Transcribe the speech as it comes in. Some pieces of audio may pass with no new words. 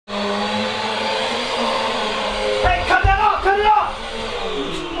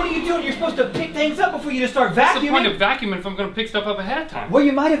things up before you just start vacuuming. What's the point of vacuuming if I'm going to pick stuff up ahead of time? Well,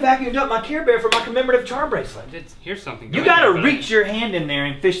 you might have vacuumed up my Care Bear for my commemorative charm bracelet. Here's something. You gotta reach your hand in there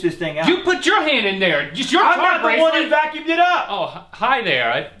and fish this thing out. You put your hand in there. Just your charm bracelet. I'm not the one who vacuumed it up. Oh, hi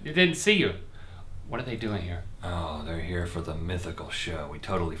there. I didn't see you. What are they doing here? Oh, they're here for the Mythical Show. We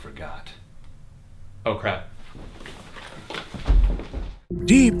totally forgot. Oh, crap.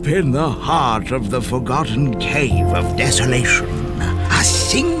 Deep in the heart of the forgotten cave of desolation, a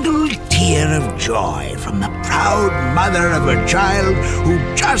single tear of joy from the proud mother of a child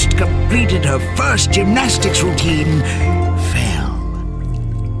who just completed her first gymnastics routine fell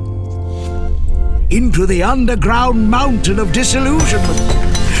into the underground mountain of disillusionment,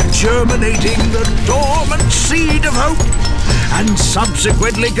 germinating the dormant seed of hope and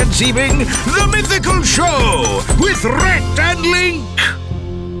subsequently conceiving the Mythical Show with Rhett and Link.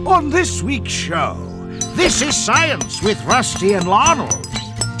 On this week's show, This is Science with Rusty and Arnold,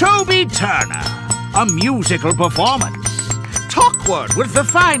 Toby Turner, a musical performance, Talkword with the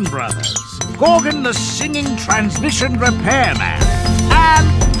Fine Brothers, Goorgen the singing transmission repairman,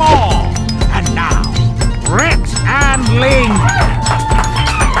 and more. And now, Rhett and Link.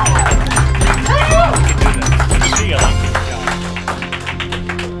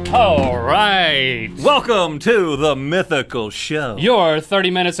 All right. Welcome to the Mythical Show. Your 30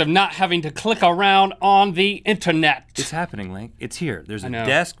 minutes of not having to click around on the internet. It's happening, Link. It's here. There's a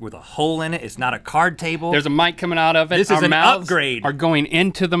desk with a hole in it. It's not a card table. There's a mic coming out of it. This is an upgrade. Are going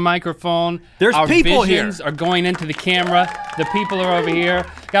into the microphone. There's people here. Our visions are going into the camera. The people are over here.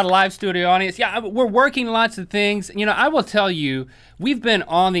 Got a live studio audience. Yeah, we're working lots of things. You know, I will tell you, we've been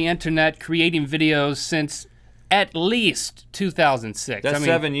on the internet creating videos since at least 2006. That's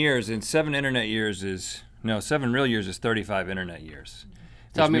 7 years, and 7 internet years is, no, 7 real years is 35 internet years.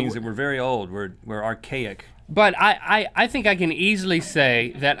 Which means that we're very old, we're archaic. But I think I can easily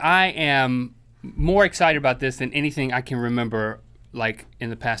say that I am more excited about this than anything I can remember, like, in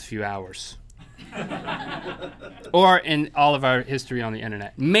the past few hours. Or in all of our history on the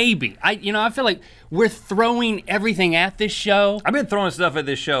internet. Maybe. I feel like we're throwing everything at this show. I've been throwing stuff at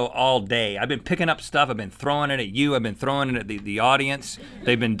this show all day. I've been picking up stuff. I've been throwing it at you. I've been throwing it at the audience.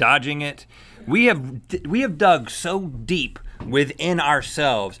 They've been dodging it. We have dug so deep within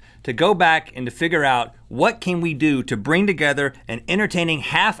ourselves to go back and to figure out what can we do to bring together an entertaining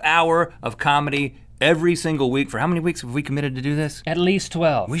half hour of comedy every single week. For how many weeks have we committed to do this? At least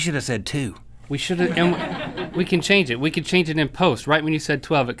 12. We should have said 2. We should have, and we can change it. We could change it in post. Right when you said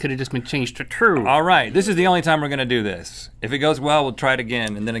 12, it could have just been changed to 2. All right, this is the only time we're gonna do this. If it goes well, we'll try it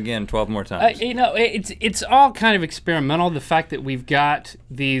again, and then again 12 more times. You know, it's all kind of experimental. The fact that we've got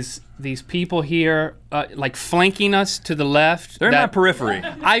these people here, like flanking us to the left. They're in my periphery.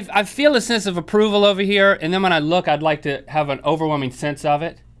 I feel a sense of approval over here, and then when I look, I'd like to have an overwhelming sense of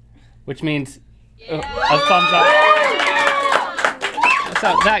it, which means a thumbs up.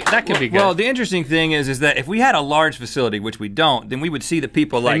 That could be good. Well, the interesting thing is that if we had a large facility, which we don't, then we would see the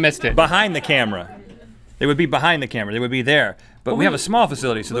people like behind the camera. They would be behind the camera. They would be there. But we have a small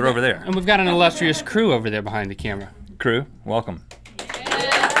facility, so they're over there. And we've got an illustrious crew over there behind the camera. Crew, welcome.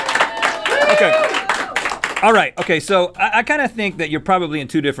 Okay. All right, okay, so I kind of think that you're probably in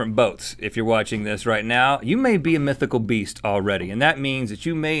 2 different boats if you're watching this right now. You may be a mythical beast already, and that means that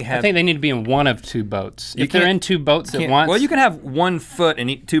you may have... I think they need to be in one of 2 boats. If they're in 2 boats at once... Well, you can have 1 foot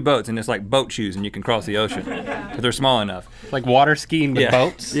in 2 boats, and it's like boat shoes, and you can cross the ocean, if they're small enough. Like water skiing with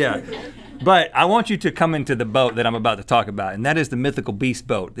boats? Yeah. But I want you to come into the boat that I'm about to talk about, and that is the Mythical Beast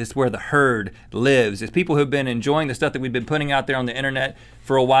boat. This is where the herd lives. It's people who've been enjoying the stuff that we've been putting out there on the internet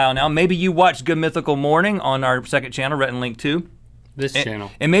for a while now. Maybe you watched Good Mythical Morning on our 2nd channel, Rhett and Link 2. This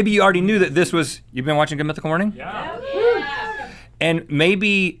channel. And maybe you already knew that this was, you've been watching Good Mythical Morning? Yeah. And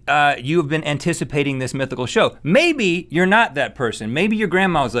maybe you have been anticipating this mythical show. Maybe you're not that person. Maybe your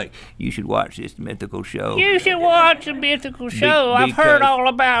grandma was like, you should watch this mythical show. You should watch the mythical show. I've heard all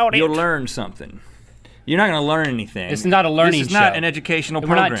about it. You'll learn something. You're not gonna learn anything. It's not a learning show. This is not an educational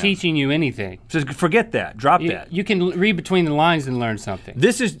program. We're not teaching you anything. Just forget that, drop that. You can read between the lines and learn something.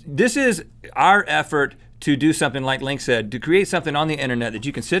 This is our effort to do something like Link said, to create something on the internet that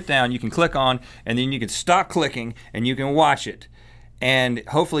you can sit down, you can click on, and then you can stop clicking and you can watch it. And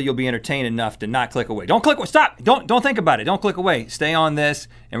hopefully you'll be entertained enough to not click away. Don't click away, stop, don't think about it, don't click away. Stay on this,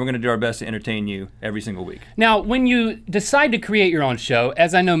 and we're gonna do our best to entertain you every single week. Now, when you decide to create your own show,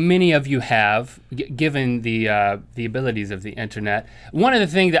 as I know many of you have, given the abilities of the internet, one of the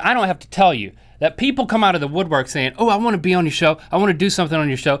things that I don't have to tell you, that people come out of the woodwork saying, oh, I want to be on your show, I want to do something on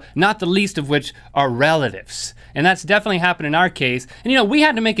your show, not the least of which are relatives. And that's definitely happened in our case. And you know, we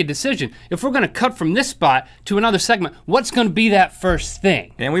had to make a decision. If we're gonna cut from this spot to another segment, what's gonna be that first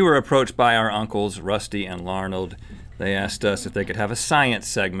thing? And we were approached by our uncles, Rusty and Larnold. They asked us if they could have a science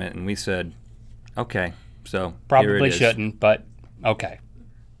segment, and we said, okay, so Probably here it is. shouldn't, but okay.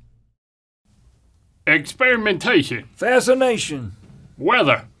 Experimentation. Fascination.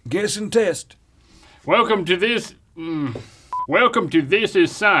 Weather. Guess and test. Welcome to this. Welcome to This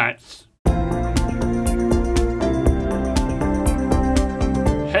Is Science.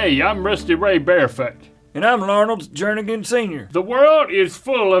 Hey, I'm Rusty Ray Barefoot. And I'm Larnold Jernigan Sr. The world is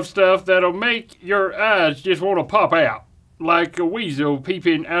full of stuff that'll make your eyes just want to pop out, like a weasel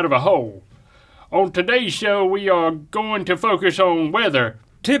peeping out of a hole. On today's show, we are going to focus on weather.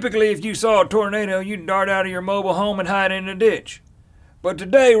 Typically, if you saw a tornado, you'd dart out of your mobile home and hide in a ditch. But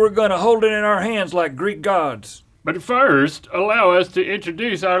today, we're going to hold it in our hands like Greek gods. But first, allow us to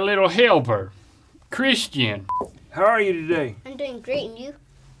introduce our little helper, Christian. How are you today? I'm doing great, and you?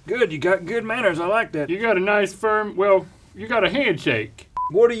 Good, you got good manners. I like that. You got a nice firm, well, you got a handshake.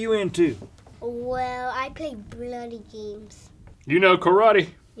 What are you into? Well, I play bloody games. You know karate?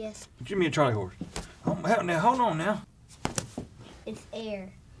 Yes, Give me a Charlie horse. Oh, now, hold on now. it's air.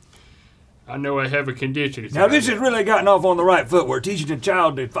 I know I have a condition. Now, this has really gotten off on the right foot. We're teaching a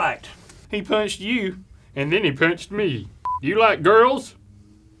child to fight. He punched you, and then he punched me. You like girls?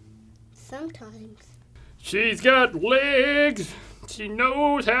 Sometimes. She's got legs. She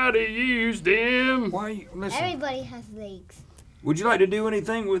knows how to use them. Why, listen, Everybody has legs. would you like to do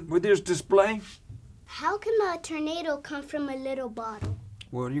anything with this display? How can a tornado come from a little bottle?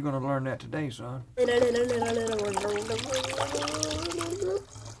 Well, you're going to learn that today, son.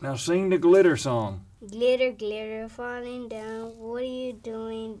 Now sing the glitter song. Glitter, glitter, falling down. What are you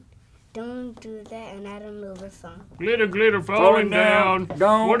doing? Don't do that, and I don't know the song. Glitter, glitter, falling down.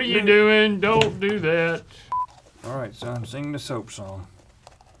 Don't What are you do- doing? Don't do that. All right, son, sing the soap song.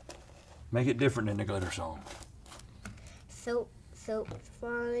 Make it different than the glitter song. Soap,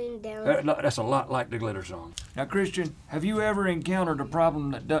 falling down. That's a lot like the glitter song. Now, Christian, have you ever encountered a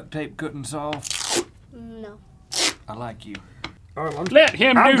problem that duct tape couldn't solve? No. I like you. All right, Let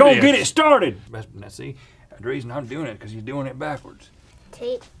him do I'm gonna this. get it started. Now, see, the reason I'm doing it because you're doing it backwards.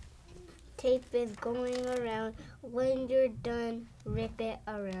 Tape is going around. When you're done, rip it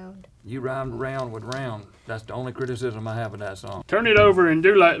around. You rhymed round with round. That's the only criticism I have of that song. Turn it over and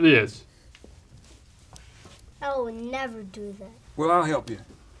do like this. I will never do that. Well, I'll help you.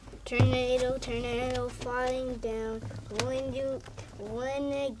 Tornado, falling down. When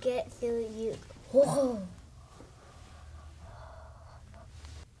it gets to you, whoa.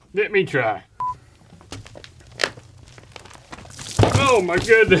 Let me try. Oh my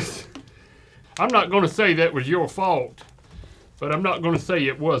goodness. I'm not going to say that was your fault, but I'm not going to say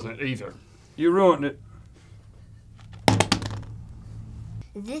it wasn't either. You ruined it.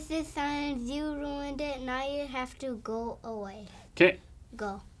 This is science. You ruined it. Now you have to go away. Can't.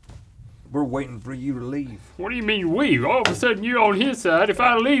 Go. We're waiting for you to leave. What do you mean we? All of a sudden you're on his side. If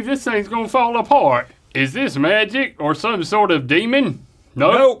I leave, this thing's going to fall apart. Is this magic or some sort of demon?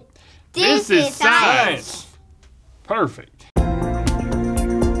 No. Nope. This is science. Perfect.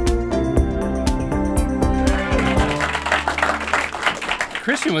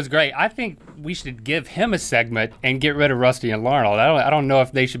 Christian was great. I think we should give him a segment and get rid of Rusty and Larnold. I don't know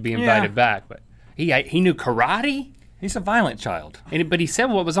if they should be invited back, but he knew karate. He's a violent child. But he said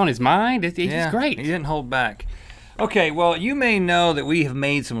what was on his mind. He's great. He didn't hold back. Okay, well, you may know that we have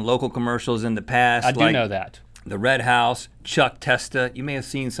made some local commercials in the past. I do know that. The Red House, Chuck Testa. You may have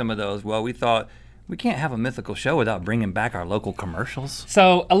seen some of those. Well, we thought we can't have a mythical show without bringing back our local commercials.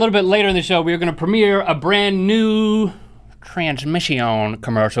 So a little bit later in the show, we're going to premiere a brand new transmission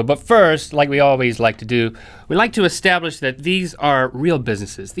commercial. But first, like we always like to do, we like to establish that these are real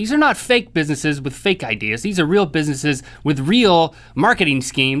businesses. These are not fake businesses with fake ideas. These are real businesses with real marketing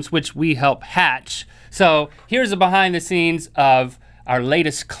schemes, which we help hatch. So here's a behind the scenes of our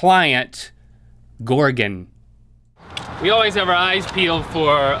latest client, Goorgen. We always have our eyes peeled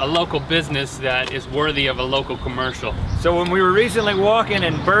for a local business that is worthy of a local commercial. So when we were recently walking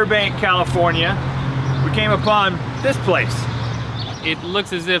in Burbank, California, we came upon this place. It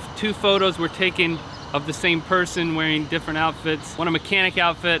looks as if two photos were taken of the same person wearing different outfits, one a mechanic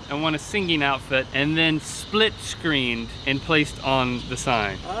outfit and one a singing outfit, and then split screened and placed on the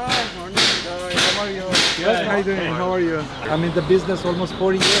sign. Hi, morning guys. How are you? Good. How are you doing? How are you? I'm in the business almost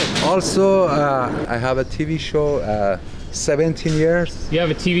 40 years. Also, I have a TV show, 17 years. You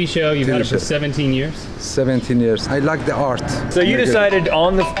have a TV show, you've had it for 17 years? 17 years. I like the art. So you decided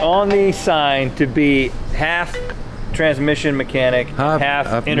on the sign to be half transmission mechanic,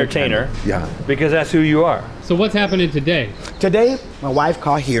 half entertainer. Mechanic. Yeah. Because that's who you are. So what's happening today? Today, my wife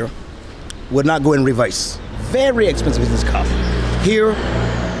car here would not go in reverse. Very expensive in this car. Here,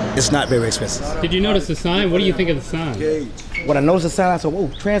 it's not very expensive. Did you notice the sign? What do you think of the sign? When I noticed the sign, I said,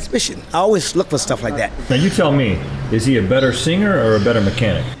 whoa, transmission. I always look for stuff like that. Now you tell me, is he a better singer or a better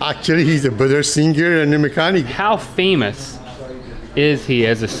mechanic? Actually, he's a better singer and a mechanic. How famous is he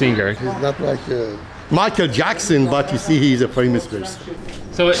as a singer? He's not like Michael Jackson, but you see he's a famous person.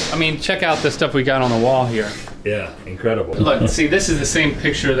 So, I mean, check out the stuff we got on the wall here. Yeah, incredible. Look, see, this is the same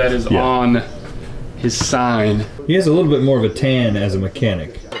picture that is on his sign. He has a little bit more of a tan as a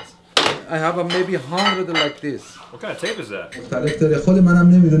mechanic. I have maybe 100 like this. What kind of tape is that?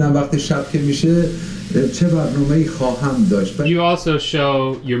 You also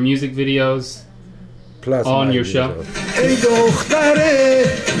show your music videos on your show.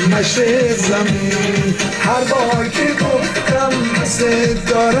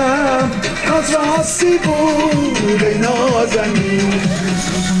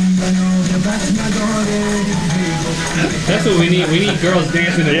 That's what we need. We need girls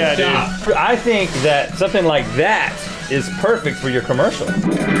dancing in the shop. Dude. I think that something like that is perfect for your commercial. Now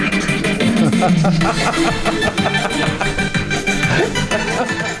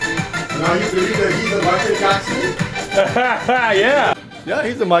you believe that he's a Michael Jackson? Yeah. Yeah,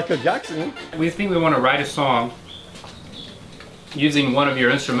 he's a Michael Jackson. We think we want to write a song using one of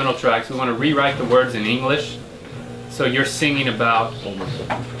your instrumental tracks. We want to rewrite the words in English. So you're singing about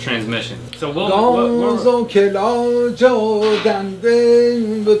transmission. So we'll transmission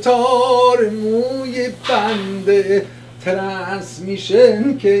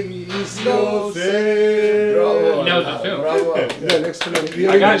case. Bravo.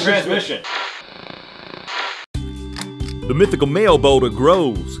 I got transmission. The mythical mail boulder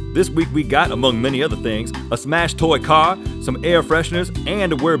grows. This week we got, among many other things, a smashed toy car, some air fresheners,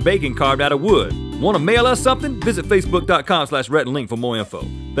 and a word bacon carved out of wood. Want to mail us something? Visit facebook.com/Rhett Link for more info.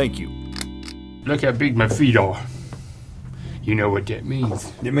 Thank you. Look how big my feet are. You know what that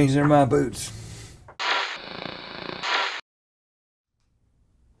means. It means they're my boots.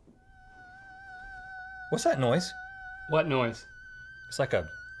 What's that noise? What noise? It's like a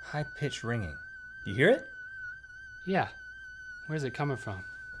high-pitched ringing. You hear it? Yeah. Where's it coming from?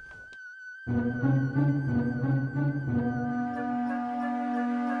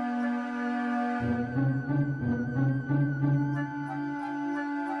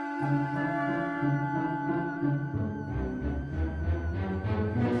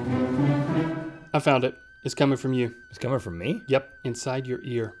 I found it. It's coming from you. It's coming from me? Yep, inside your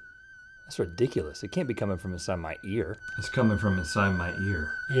ear. That's ridiculous. It can't be coming from inside my ear. It's coming from inside my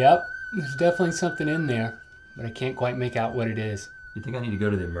ear. Yep, there's definitely something in there, but I can't quite make out what it is. You think I need to go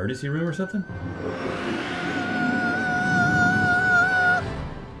to the emergency room or something?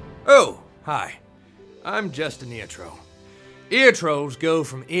 Oh, hi. I'm just an ear troll. Ear trolls go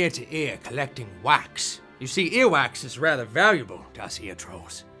from ear to ear collecting wax. You see, earwax is rather valuable to us ear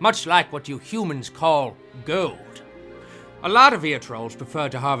trolls, much like what you humans call gold. A lot of ear trolls prefer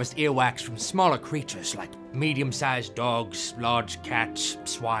to harvest earwax from smaller creatures like medium-sized dogs, large cats,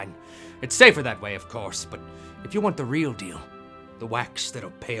 swine. It's safer that way, of course, but if you want the real deal, the wax that'll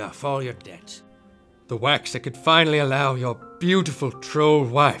pay off all your debts, the wax that could finally allow your beautiful troll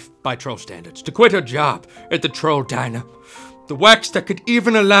wife, by troll standards, to quit her job at the troll diner, the wax that could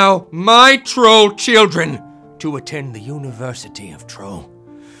even allow my troll children to attend the University of Troll.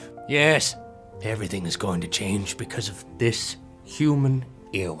 Yes, everything is going to change because of this human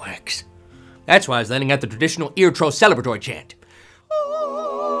earwax. That's why I was letting out the traditional ear troll celebratory chant.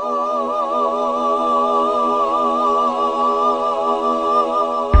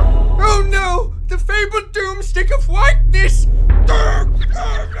 Oh no! The fabled doomstick of whiteness!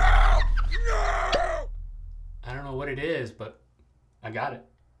 I don't know what it is, but I got it.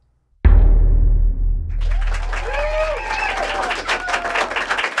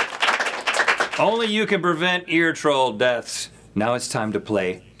 Only you can prevent ear troll deaths. Now it's time to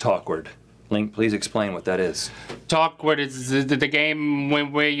play Talkward. Link, please explain what that is. Talkward is the game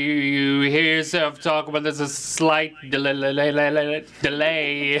where you hear yourself talk, but there's a slight delay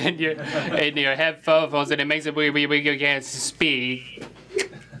in your headphones, and it makes it where you can't speak.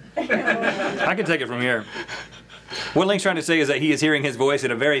 I can take it from here. What Link's trying to say is that he is hearing his voice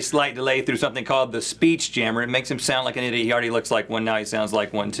at a very slight delay through something called the speech jammer. It makes him sound like an idiot. He already looks like one, now he sounds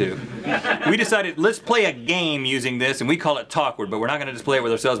like one too. We decided, let's play a game using this, and we call it Talkward, but we're not gonna just play it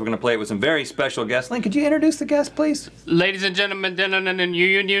with ourselves, we're gonna play it with some very special guests. Link, could you introduce the guest, please? Ladies and gentlemen,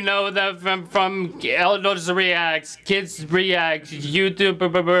 you know that from elders reacts, kids react,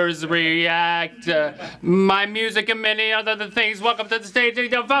 YouTubers react, my music and many other things. Welcome to the stage,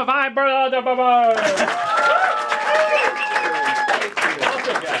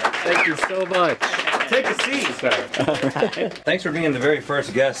 Thank you so much. Take a seat, sir. Thanks for being the very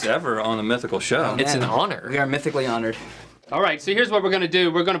first guest ever on the Mythical Show. It's an honor. We are mythically honored. All right, so here's what we're gonna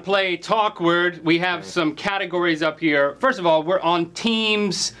do. We're gonna play Talkward. We have some categories up here. First of all, we're on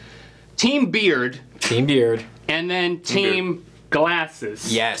teams, Team Beard. Team Beard. And then Team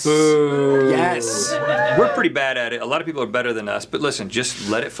Glasses. Yes. Boo. Yes. We're pretty bad at it. A lot of people are better than us, but listen, just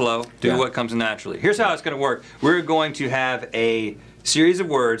let it flow. Do what comes naturally. Here's how it's gonna work. We're going to have a series of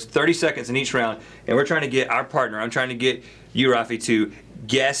words, 30 seconds in each round, and we're trying to get our partner, I'm trying to get you, Rafi, to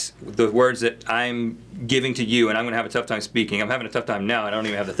guess the words that I'm giving to you, and I'm going to have a tough time speaking. I'm having a tough time now, I don't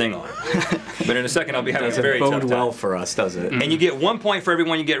even have the thing on. But in a second, I'll be having a very tough time. Doesn't bode well for us, does it? And you get 1 point for every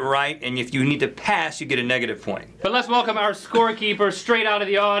one you get right, and if you need to pass, you get a negative point. But let's welcome our scorekeeper straight out of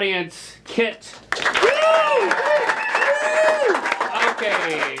the audience, Kit.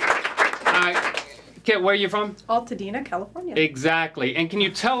 Okay. Kit, where are you from? Altadena, California. Exactly. And can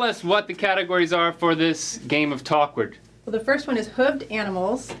you tell us what the categories are for this game of Talkward? Well, the first one is hooved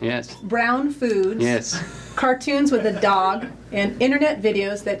animals. Yes. Brown foods. Yes. Cartoons with a dog, and internet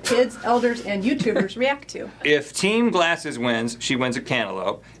videos that kids, elders, and YouTubers react to. If Team Glasses wins, she wins a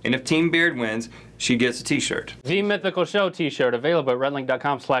cantaloupe. And if Team Beard wins, she gets a t-shirt. The Mythical Show t-shirt available at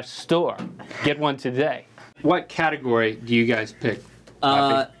redlink.com/store. Get one today. What category do you guys pick?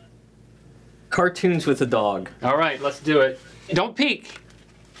 Cartoons with a dog. All right, let's do it. Don't peek.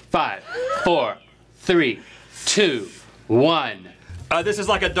 5, 4, 3, 2, 1. This is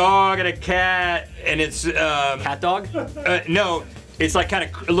like a dog and a cat, and it's cat dog? No, it's like kind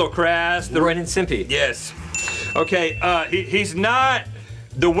of a little crass. Ren and Stimpy. Yes. Okay. He's not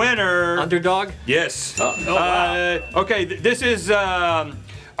the winner. Underdog. Yes. Wow. Okay. This is. I'm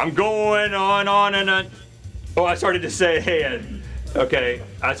going on and on. Oh, I started to say head. Okay,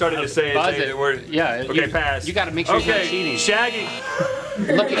 I started to say the word. Yeah. Okay, pass. You got to make sure you're not cheating. Shaggy.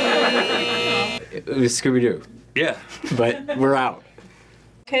 Look at It was Scooby-Doo. Yeah. But we're out.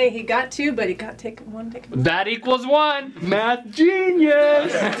 Okay, he got 2, but he got taken 1. That equals 1. Math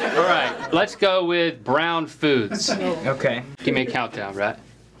genius. All right, let's go with brown foods. Okay. Give me a countdown, right?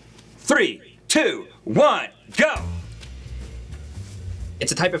 3, 2, 1, go.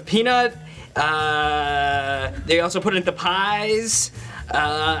 It's a type of peanut. They also put it into pies.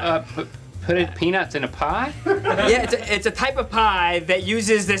 Put peanuts in a pie? Yeah, it's a type of pie that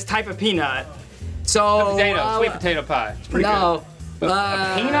uses this type of peanut. So sweet potato pie. It's pretty good.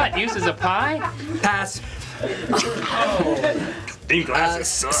 A peanut uses a pie? Pass.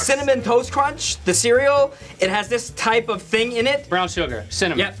 Cinnamon Toast Crunch, the cereal. It has this type of thing in it. Brown sugar,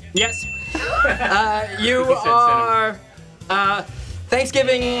 cinnamon. Yep. Yes. You are.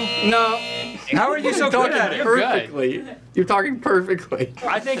 Thanksgiving. No. How are you so good at it? Perfectly. You're talking perfectly.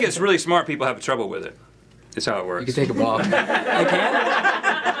 I think it's really smart people have trouble with it. It's how it works. You can take a ball. I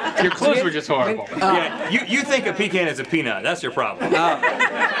can? Your clues were just horrible. Yeah, you think a pecan is a peanut. That's your problem.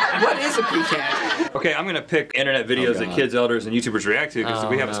 What is a pecan? Okay, I'm going to pick internet videos that kids, elders, and YouTubers react to because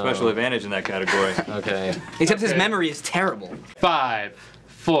we have a special advantage in that category. Okay. Except his memory is terrible. 5,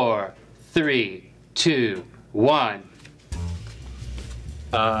 4, 3, 2, 1.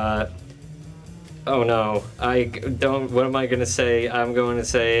 Oh no, I don't, what am I gonna say? I'm going to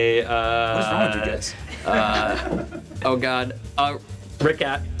say, What's wrong with you guys? Oh god,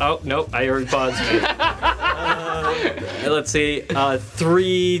 Rickat. Oh, nope, I already paused. Let's see,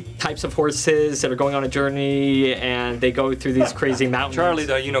 3 types of horses that are going on a journey and they go through these crazy mountains. Charlie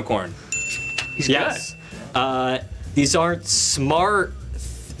the unicorn. He's yes. These aren't smart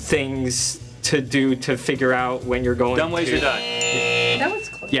things to do to figure out when you're going Dumb ways to... you're done. That was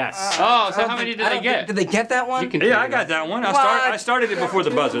close. Yes. Oh, so how many did they get? Did they get that one? Yeah, I got that one. I started it before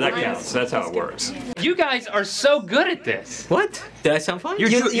the buzzer. That counts. That's how it works. You guys are so good at this. What? Did I sound funny? You're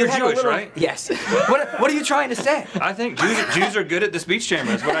Jewish, right? Yes. What are you trying to say? I think Jews are good at the speech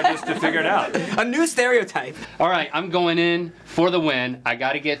chamber. That's what I just figured out. A new stereotype. All right, I'm going in for the win. I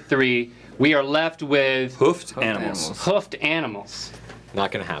got to get 3. We are left with hoofed animals. Hoofed animals.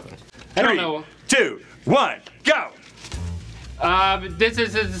 Not gonna happen. I don't know. 2, 1, go. This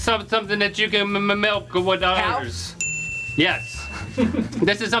is something that you can milk with others. Yes.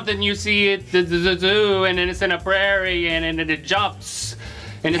 This is something you see at the zoo, and then it's in a prairie, and then it jumps.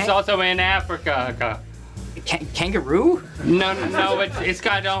 And it's also in Africa. Kangaroo? No, it's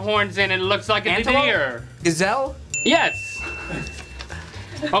got horns in it. It looks like a deer. Gazelle? Yes.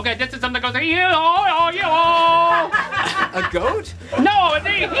 Okay, this is something that goes, A goat? No, a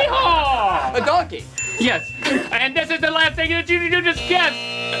hee-haw! A donkey? Yes. And this is the last thing that you just guessed.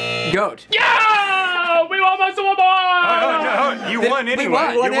 Goat. Yeah! We almost won! No, you won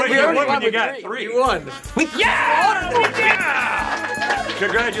anyway. You won when you got 3. You won. Yeah!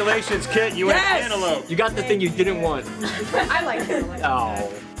 Congratulations, Kit. You went antelope. You got the thing you didn't want. I like it.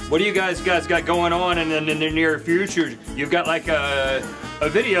 Oh. What do you guys got going on in the near future? You've got like a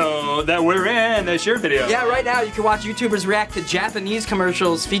video that we're in, that's your video. Yeah, right now you can watch YouTubers react to Japanese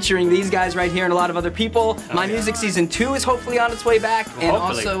commercials featuring these guys right here and a lot of other people. My Music Season 2 is hopefully on its way back. And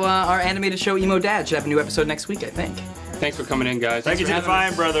also our animated show Emo Dad should have a new episode next week, I think. Thanks for coming in, guys. Thank you to the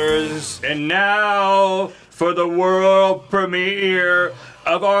Fine Brothers. And now for the world premiere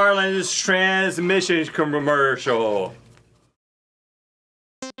of Arlen's transmission commercial.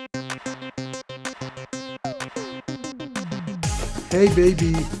 Hey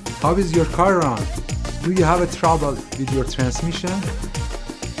baby, how is your car run? Do you have a trouble with your transmission?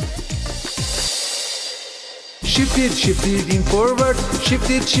 Shift it in forward, shift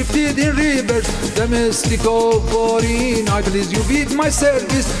it in reverse. Domestic or foreign, I please you with my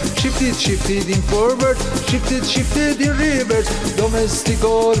service. Shift it in forward, shift it in reverse. Domestic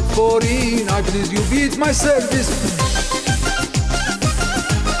or foreign, I please you with my service.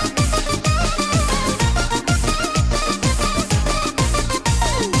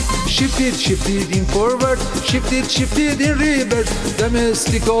 Shift it in forward, shift it in reverse.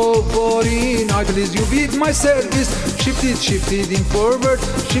 Domestic or foreign, I please you with my service. Shift it in forward,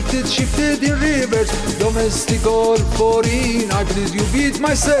 shift it in reverse. Domestic or foreign, I please you with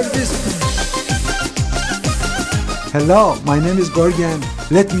my service. Hello, my name is Goorgen.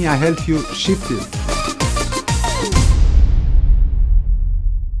 Let me help you shift it.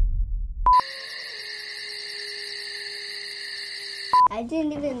 I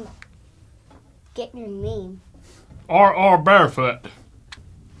didn't even get your name. R.R. Barefoot.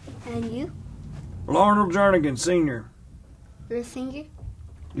 And you? Well, Arnold Jernigan, Sr. You're a singer?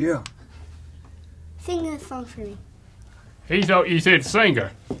 Yeah. Sing a song for me. He thought you said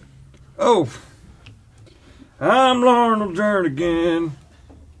singer. Oh. I'm Arnold Jernigan,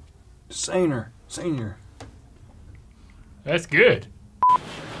 Sr. That's good.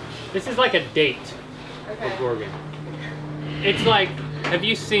 This is like a date of Goorgen. It's like, have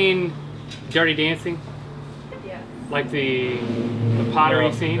you seen Dirty Dancing? Yeah. Like the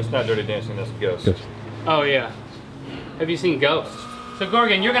pottery scene? It's not Dirty Dancing, that's Ghost. Oh yeah. Have you seen Ghost? So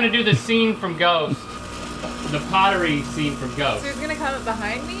Goorgen, you're gonna do the scene from Ghost. The pottery scene from Ghost. So he's gonna come up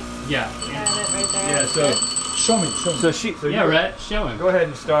behind me? Yeah. Got it right there. Yeah, so show me. Yeah, Rhett, show him. Go ahead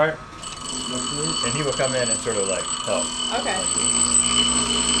and start. And he will come in and sort of like help. Okay.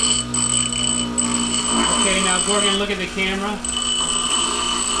 Okay, now Goorgen, look at the camera.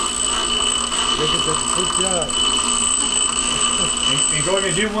 Good job. And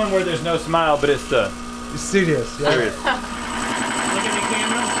Goorgen, do one where there's no smile, but it's the... It's serious, yeah. Serious. Look at the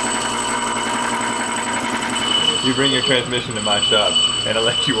camera. You bring your transmission to my shop, and I'll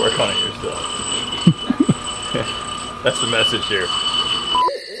let you work on it yourself. That's the message here.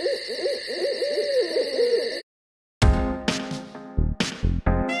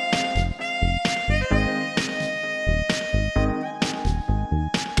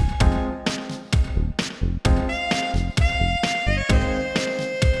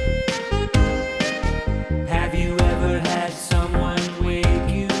 Have you ever had someone wake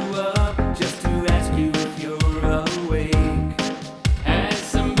you up just to ask you if you're awake? Has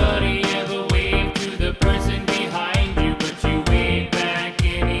somebody ever waved to the person behind you, but you waved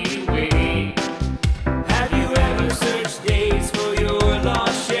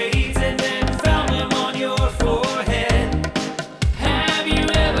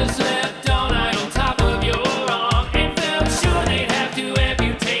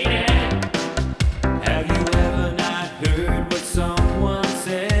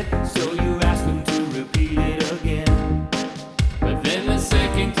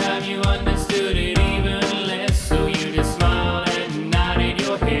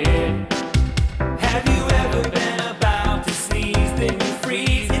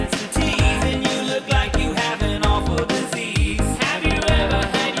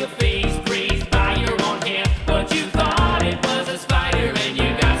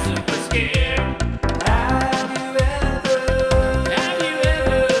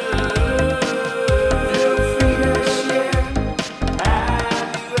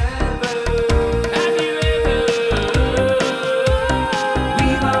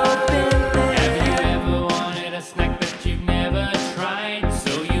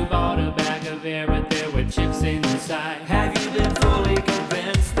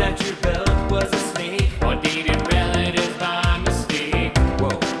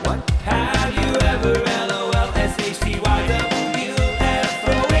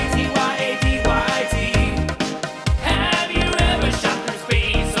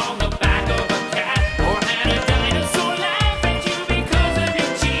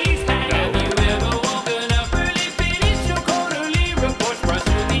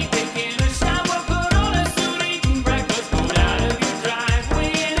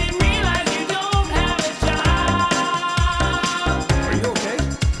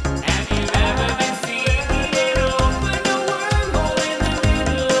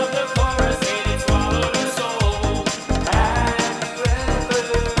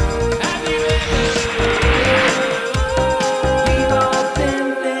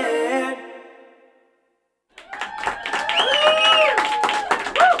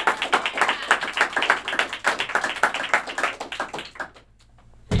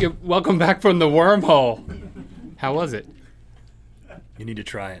Welcome back from the wormhole. How was it? You need to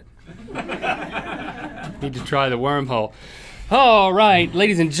try it. Need to try the wormhole. All right,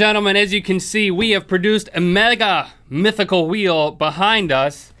 ladies and gentlemen, as you can see, we have produced a mega mythical wheel behind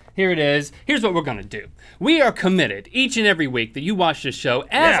us. Here it is. Here's what we're gonna do. We are committed each and every week that you watch this show,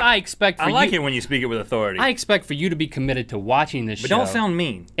 as I expect for you. I like it when you speak it with authority. I expect for you to be committed to watching this show. But don't sound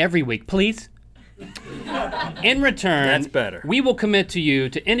mean. Every week, please. In return, that's better. We will commit to you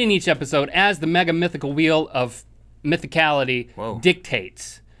to ending each episode as the mega mythical wheel of mythicality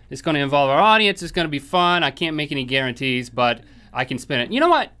dictates. It's going to involve our audience. It's going to be fun. I can't make any guarantees, but I can spin it. You know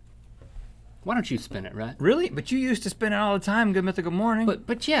what? Why don't you spin it, Rhett? Really? But you used to spin it all the time. Good Mythical Morning.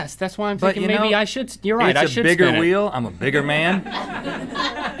 But yes, that's why I'm thinking maybe I should. You're right. I should It's a bigger spin it. wheel. I'm a bigger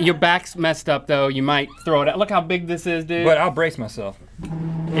man. Your back's messed up though. You might throw it out. Look how big this is, dude. But I'll brace myself.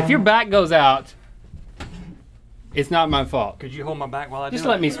 If your back goes out, it's not my fault. Could you hold my back while I do it? Just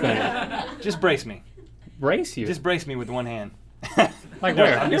let me spin it. Just brace me. Brace you? Just brace me with one hand. Like No,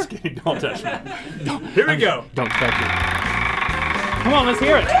 where? I'm just kidding. Don't touch me. Here we go. Don't touch it. Come on, let's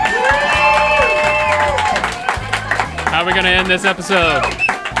hear it. How are we gonna end this episode?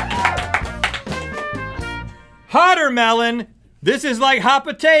 Hotter melon. This is like hot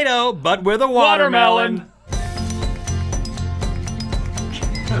potato, but with a watermelon.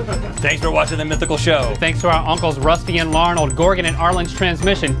 Thanks for watching The Mythical Show. Thanks to our uncles Rusty and Larnold, Goorgen and Arlen's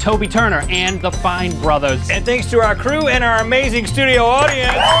Transmission, Toby Turner, and the Fine Brothers. And thanks to our crew and our amazing studio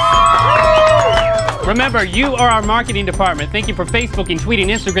audience. Remember, you are our marketing department. Thank you for Facebooking, tweeting,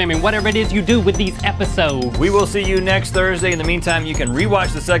 Instagramming, whatever it is you do with these episodes. We will see you next Thursday. In the meantime, you can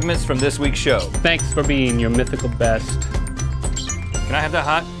rewatch the segments from this week's show. Thanks for being your mythical best. Can I have that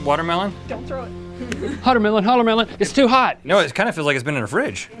hot watermelon? Don't throw it. Watermelon. It's too hot. No, it kind of feels like it's been in a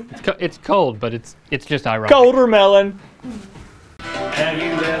fridge. It's cold, but it's just ironic. Colder melon. Have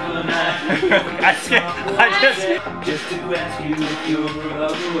you ever not just to ask you if you're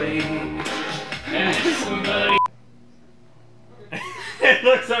awake? Ask somebody. It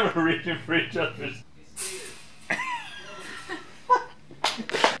looks like we're reaching for each other's.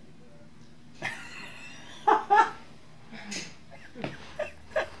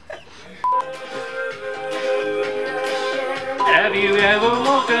 Have you ever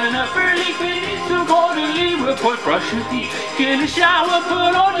woken up early, finished the quarterly report, brush your teeth, get a shower,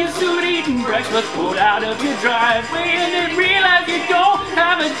 put on your suit, eating breakfast, pulled out of your driveway, and then realize you don't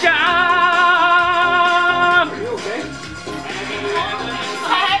have a job? Are you okay?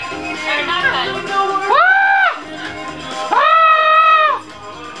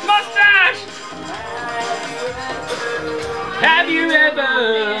 Mustache! Have you ever?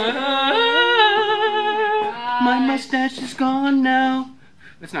 My mustache is gone now.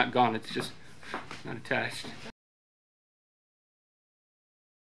 It's not gone, it's just not attached.